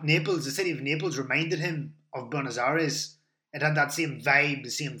Naples, the city of Naples, reminded him of Buenos Aires. It had that same vibe, the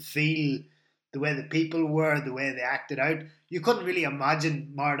same feel, the way the people were, the way they acted out. You couldn't really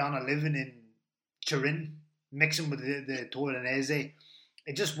imagine Maradona living in Turin, mixing with the Torinese.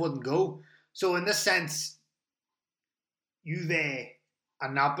 It just wouldn't go. So in this sense, Juve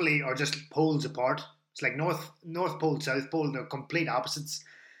and Napoli are just poles apart. It's like North Pole, South Pole. They're complete opposites.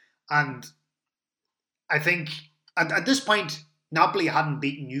 And I think at this point, Napoli hadn't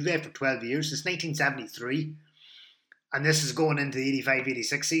beaten Juve for 12 years. Since 1973. And this is going into the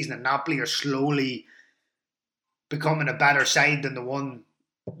 85-86 season, and Napoli are slowly becoming a better side than the one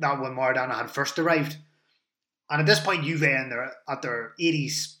that when Maradona had first arrived. And at this point, Juve are at their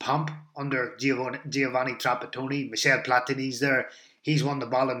 80s pomp under Giovanni Trapattoni. Michel Platini's there. He's won the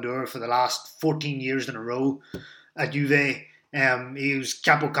Ballon d'Or for the last 14 years in a row at Juve. He was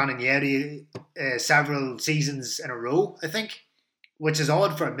capocannoniere several seasons in a row, I think, which is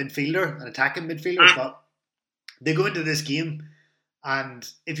odd for a midfielder, an attacking midfielder, but they go into this game, and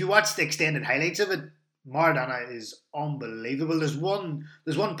if you watch the extended highlights of it, Maradona is unbelievable. There's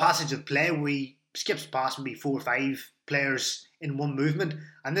one passage of play where he skips past maybe 4 or 5 players in one movement,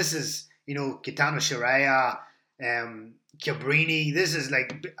 and this is, you know, Gaetano Sciarra, Cabrini. This is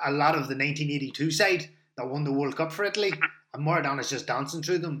like a lot of the 1982 side that won the World Cup for Italy, and Maradona's just dancing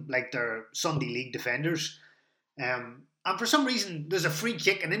through them like they're Sunday League defenders. And for some reason, there's a free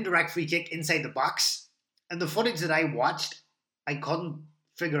kick, an indirect free kick inside the box. And the footage that I watched, I couldn't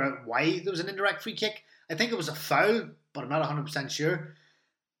figure out why there was an indirect free kick. I think it was a foul, but I'm not 100% sure.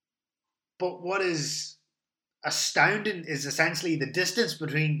 But what is astounding is essentially the distance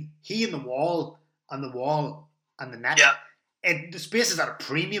between he and the wall and the net. Yeah. The space is at a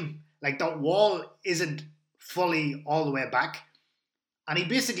premium. Like, that wall isn't fully all the way back. And he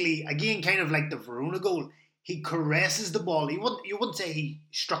basically, again, kind of like the Verona goal, he caresses the ball. You wouldn't say he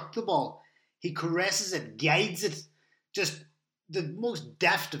struck the ball. He caresses it, guides it, just the most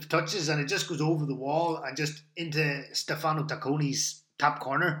deft of touches, and it just goes over the wall and just into Stefano Tacconi's top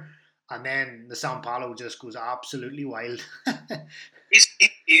corner, and then the Sao Paulo just goes absolutely wild.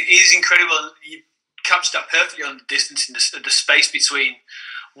 It is incredible. You captured that perfectly on the distance and the space between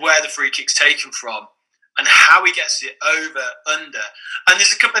where the free kick's taken from and how he gets it over, under. And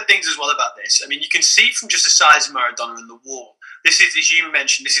there's a couple of things as well about this. I mean, you can see from just the size of Maradona and the wall. This is, as you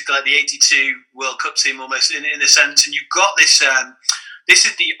mentioned, this is like the 82 World Cup team almost in a sense. And you've got this, this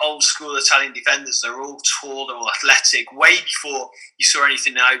is the old school Italian defenders. They're all tall, they're all athletic, way before you saw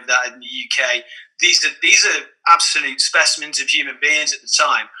anything like that in the UK. These are absolute specimens of human beings at the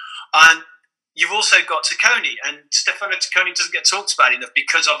time. And you've also got Tacconi, and Stefano Tacconi doesn't get talked about enough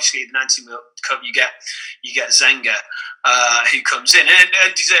because obviously in the 90 World Cup you get Zenga who comes in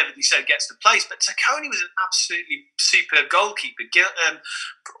and deservedly so gets the place. But Tacconi was an absolutely superb goalkeeper,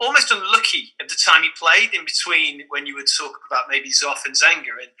 almost unlucky at the time he played in between when you would talk about maybe Zoff and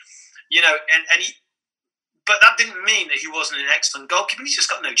Zenga, and you know, and he, but that didn't mean that he wasn't an excellent goalkeeper. He's just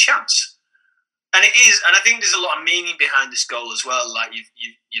got no chance. And it is, and I think there's a lot of meaning behind this goal as well, like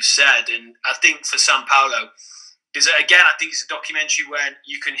you've said. And I think for São Paulo, because again, I think it's a documentary where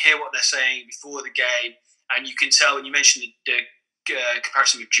you can hear what they're saying before the game, and you can tell when you mentioned the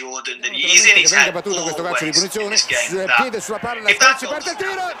comparison with Jordan that he's in his head always in this game. If that goal goes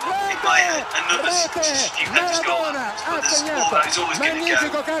down, in my head, another stupendous goal happens, but there's always going to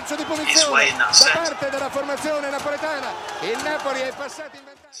go his way in that sense.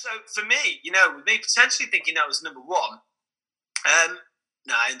 So for me, with me potentially thinking that was number one,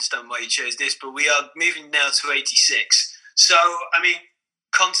 no, I understand why you chose this, but we are moving now to 86. So, I mean,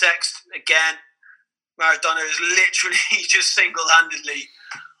 context, again, Maradona has literally just single-handedly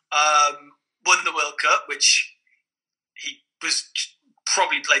won the World Cup, which he was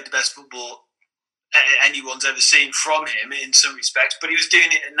probably played the best football anyone's ever seen from him in some respects, but he was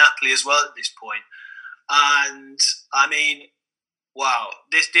doing it at Napoli as well at this point. And, I mean, wow,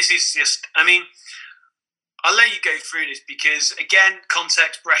 this is just, I mean, I'll let you go through this because, again,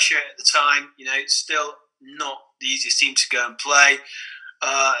 context, pressure at the time, it's still not the easiest team to go and play,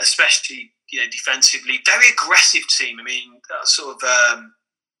 especially, defensively. Very aggressive team. I mean, sort of,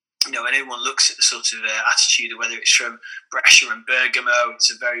 when anyone looks at the sort of attitude, whether it's from Brescia and Bergamo,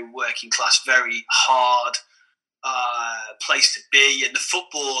 it's a very working class, very hard place to be. And the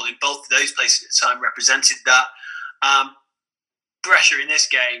football in both of those places at the time represented that. Brescia in this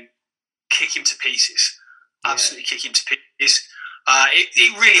game, kick him to pieces. Absolutely kick him to pieces.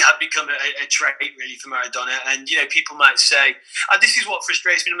 It really had become a trait, really, for Maradona. And, people might say, this is what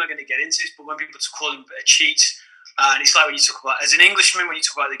frustrates me. I'm not going to get into this, but when people call him a cheat, and it's like when you talk about, as an Englishman, when you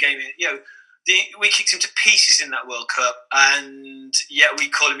talk about the game, we kicked him to pieces in that World Cup, and yet we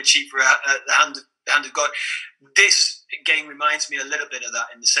call him a cheat for the hand of God. This game reminds me a little bit of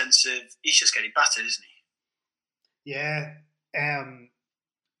that in the sense of he's just getting battered, isn't he? Yeah.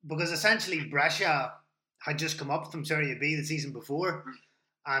 Because essentially Brescia had just come up from Serie B the season before,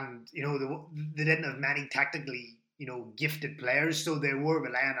 and they didn't have many technically gifted players, so they were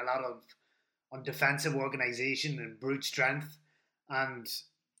relying a lot on defensive organisation and brute strength. And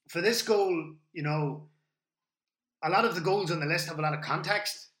for this goal, a lot of the goals on the list have a lot of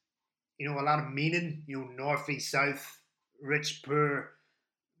context, a lot of meaning. North, east, south, rich, poor,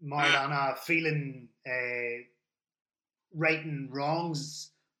 Maradona feeling right and wrongs.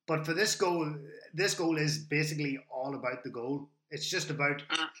 But for this goal is basically all about the goal. It's just about,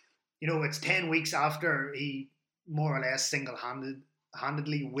 it's 10 weeks after he more or less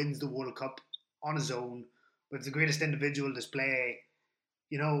single-handedly wins the World Cup on his own, with the greatest individual display,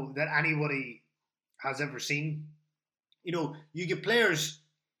 that anybody has ever seen. You get players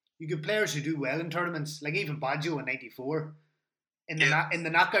who do well in tournaments, like even Baggio in '94. In the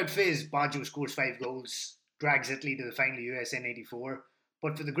knockout phase, Baggio scores 5 goals, drags Italy to the final of USA in '84.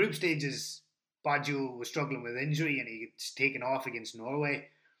 But for the group stages, Baggio was struggling with injury and he gets taken off against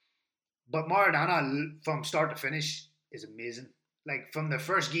Norway. But Maradona, from start to finish, is amazing. Like, from the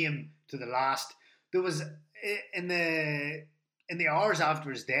first game to the last, there was, in the hours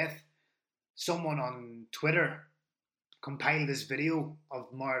after his death, someone on Twitter compiled this video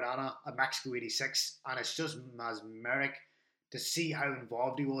of Maradona at Mexico '86, and it's just mesmeric to see how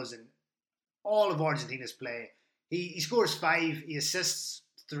involved he was in all of Argentina's play. He scores 5, he assists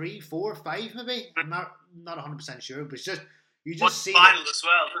 3, 4, 5 maybe. I'm not 100% sure, but it's just see final as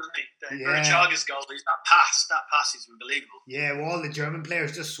well, doesn't he? Chaga's goal, that pass is unbelievable. Yeah, well, all the German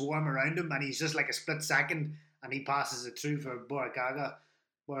players just swarm around him, and he's just like a split second, and he passes it through for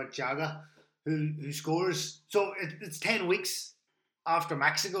Borchaga, who scores. So it's 10 weeks after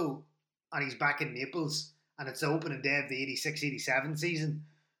Mexico, and he's back in Naples, and it's the opening day of the 86-87 season,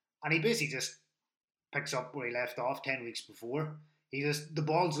 and he basically just picks up where he left off 10 weeks before. The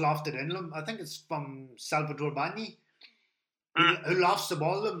ball's lofted in him. I think it's from Salvador Bagni, who lofts the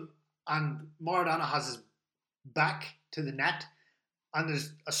ball to him, and Maradona has his back to the net, and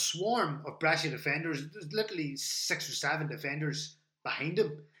there's a swarm of Brescia defenders. There's literally 6 or 7 defenders behind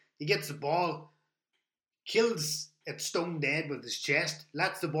him. He gets the ball, kills it stone dead with his chest,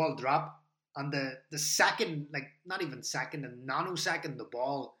 lets the ball drop, and the second, like not even second, a nanosecond, the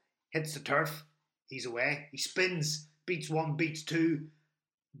ball hits the turf, he's away. He spins, beats 1, beats 2,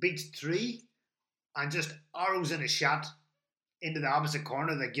 beats 3, and just arrows in a shot into the opposite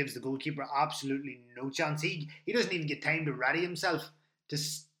corner that gives the goalkeeper absolutely no chance. He doesn't even get time to ready himself to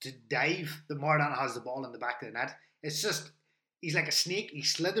dive. The Maradona has the ball in the back of the net. It's just, he's like a snake. He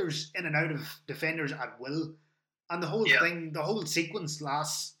slithers in and out of defenders at will. And the whole thing, the whole sequence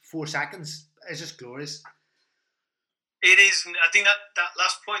lasts 4 seconds. It's just glorious. It is. I think that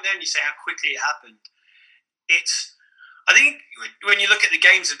last point there, and you say how quickly it happened. I think when you look at the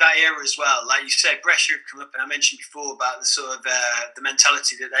games of that era as well, like you said, Brescia have come up, and I mentioned before about the sort of the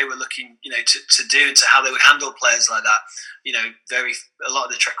mentality that they were looking, to do and to how they would handle players like that. A lot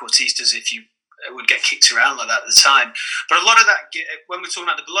of the trequartistas, if you would get kicked around like that at the time. But a lot of that, when we're talking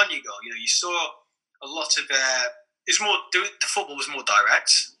about the Bologna goal, you saw a lot of the football was more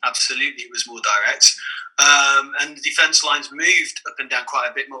direct. Absolutely, it was more direct, and the defence lines moved up and down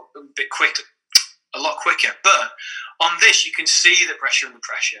quite a lot quicker. But on this, you can see that pressure under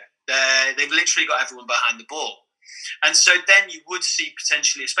pressure. They've literally got everyone behind the ball. And so then you would see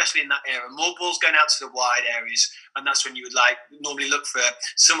potentially, especially in that era, more balls going out to the wide areas, and that's when you would normally look for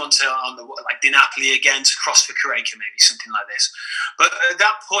someone Di Napoli again to cross for Correca, maybe something like this. But at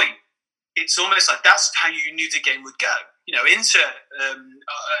that point, it's almost like that's how you knew the game would go. Inter,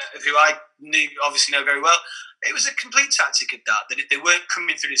 who I obviously know very well, it was a complete tactic of that if they weren't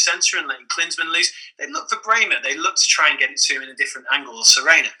coming through the centre and letting Klinsmann loose, they'd look for Bremer. They look to try and get it to him in a different angle, or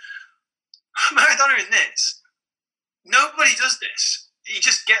Serena. Maradona in this, nobody does this. He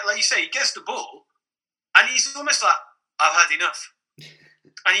just like you say, he gets the ball, and he's almost like, I've had enough.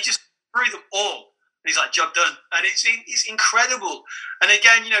 And he just threw them all. And he's like, job done. And it's incredible. And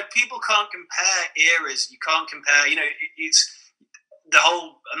again, people can't compare eras. You can't compare, it's the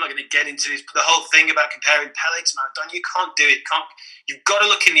whole, I'm not going to get into this, but the whole thing about comparing Pele to Maradona, you can't do it. You've got to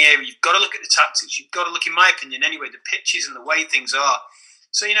look in the area. You've got to look at the tactics. You've got to look, in my opinion, anyway, the pitches and the way things are.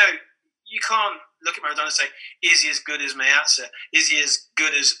 So, you can't look at Maradona and say, is he as good as Meazza? Is he as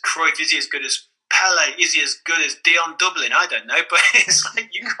good as Cruyff? Is he as good as Pele? Is he as good as Dion Dublin? I don't know, but it's like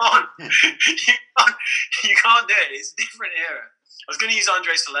you can't do it. It's a different era. I was going to use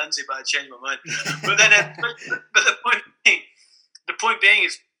Andre Salenzi, but I changed my mind. But then, but the point being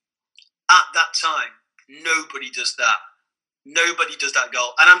is, at that time, nobody does that. Nobody does that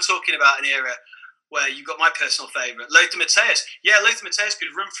goal, and I'm talking about an era where you've got my personal favourite, Lothar Matthäus. Yeah, Lothar Matthäus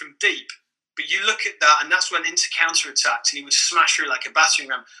could run from deep. But you look at that, and that's when Inter counter-attacked, and he would smash through like a battering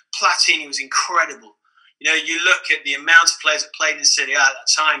ram. Platini was incredible. You look at the amount of players that played in Serie A at that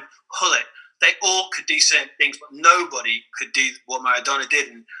time, Hullet, they all could do certain things, but nobody could do what Maradona did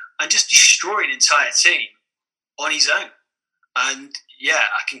and just destroy an entire team on his own. And yeah,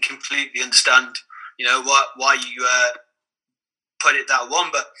 I can completely understand, why you put it that one.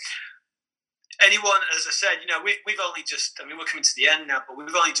 But anyone, as I said, we've only just, we're coming to the end now, but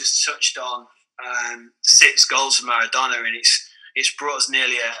we've only just touched on 6 goals from Maradona, and it's brought us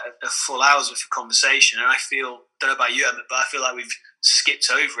nearly a full hour's worth of conversation. And I don't know about you, Emmett, but I feel like we've skipped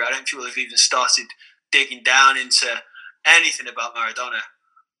over it. I don't feel we've even started digging down into anything about Maradona.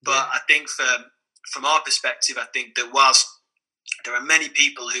 But I think from our perspective, I think that whilst there are many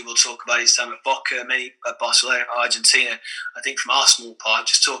people who will talk about his time at Boca, many at Barcelona, Argentina. I think from our small part,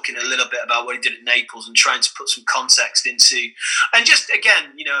 just talking a little bit about what he did at Naples and trying to put some context into, and just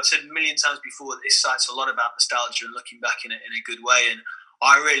again, I've said a million times before that this site's a lot about nostalgia and looking back in a good way. And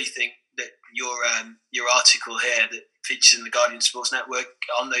I really think that your article here that features in the Guardian Sports Network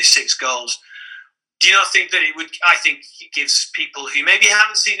on those 6 goals, do you not think that it would? I think it gives people who maybe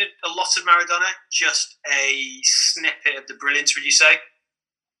haven't seen a lot of Maradona just a snippet of the brilliance. Would you say?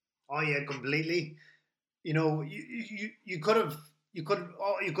 Oh yeah, completely. You could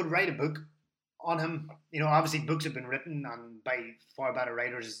write a book on him. Obviously books have been written and by far better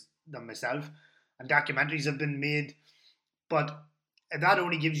writers than myself, and documentaries have been made, but that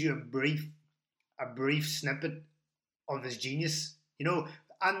only gives you a brief snippet of his genius.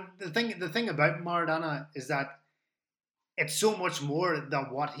 And the thing about Maradona is that it's so much more than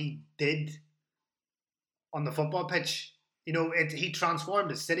what he did on the football pitch. He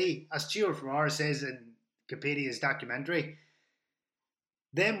transformed the city, as Chio Ferrara says in Capedia's documentary.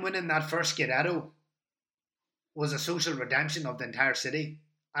 Them winning that first Scudetto was a social redemption of the entire city.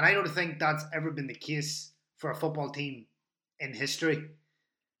 And I don't think that's ever been the case for a football team in history,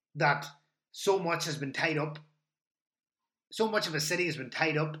 that so much has been tied up. So much of a city has been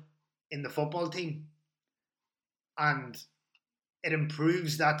tied up in the football team, and it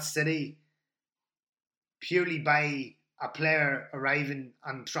improves that city purely by a player arriving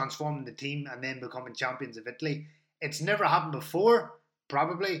and transforming the team and then becoming champions of Italy. It's never happened before,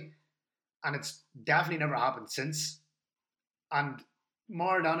 probably, and it's definitely never happened since. And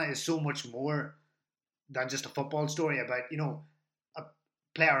Maradona is so much more than just a football story about, a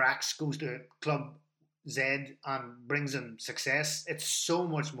player X goes to club Z and brings him success. It's so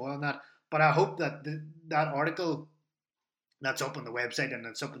much more than that. But I hope that that article that's up on the website and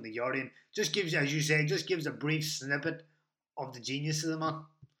that's up in the Guardian just gives, as you say, a brief snippet of the genius of the man.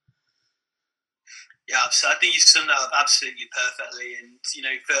 Yeah, so I think you summed that up absolutely perfectly. And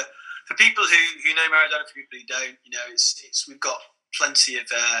for people who know Maradona, for people who don't, it's we've got plenty of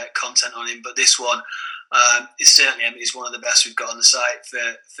content on him, but this one is certainly is one of the best we've got on the site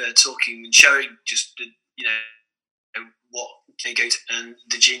for talking and showing just what Diego and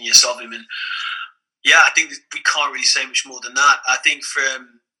the genius of him. And yeah, I think we can't really say much more than that. I think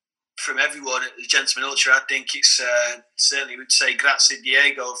from everyone at the Gentleman Ultra, I think it's certainly would say grazie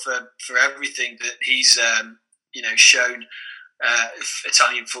Diego for everything that he's shown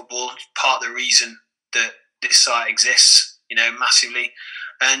Italian football. Part of the reason that this site exists, massively.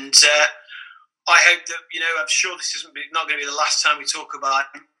 And I hope that I'm sure this is not going to be the last time we talk about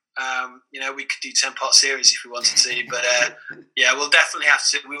him. We could do 10-part series if we wanted to, but yeah, we will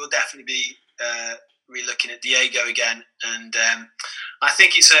definitely be re-looking at Diego again. And I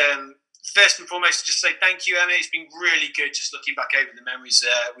think it's first and foremost just say thank you, Emma. It's been really good just looking back over the memories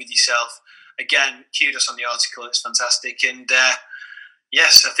with yourself. Again, kudos on the article. It's fantastic. And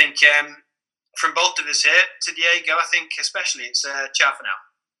yes, I think from both of us here to Diego, I think especially it's ciao for now.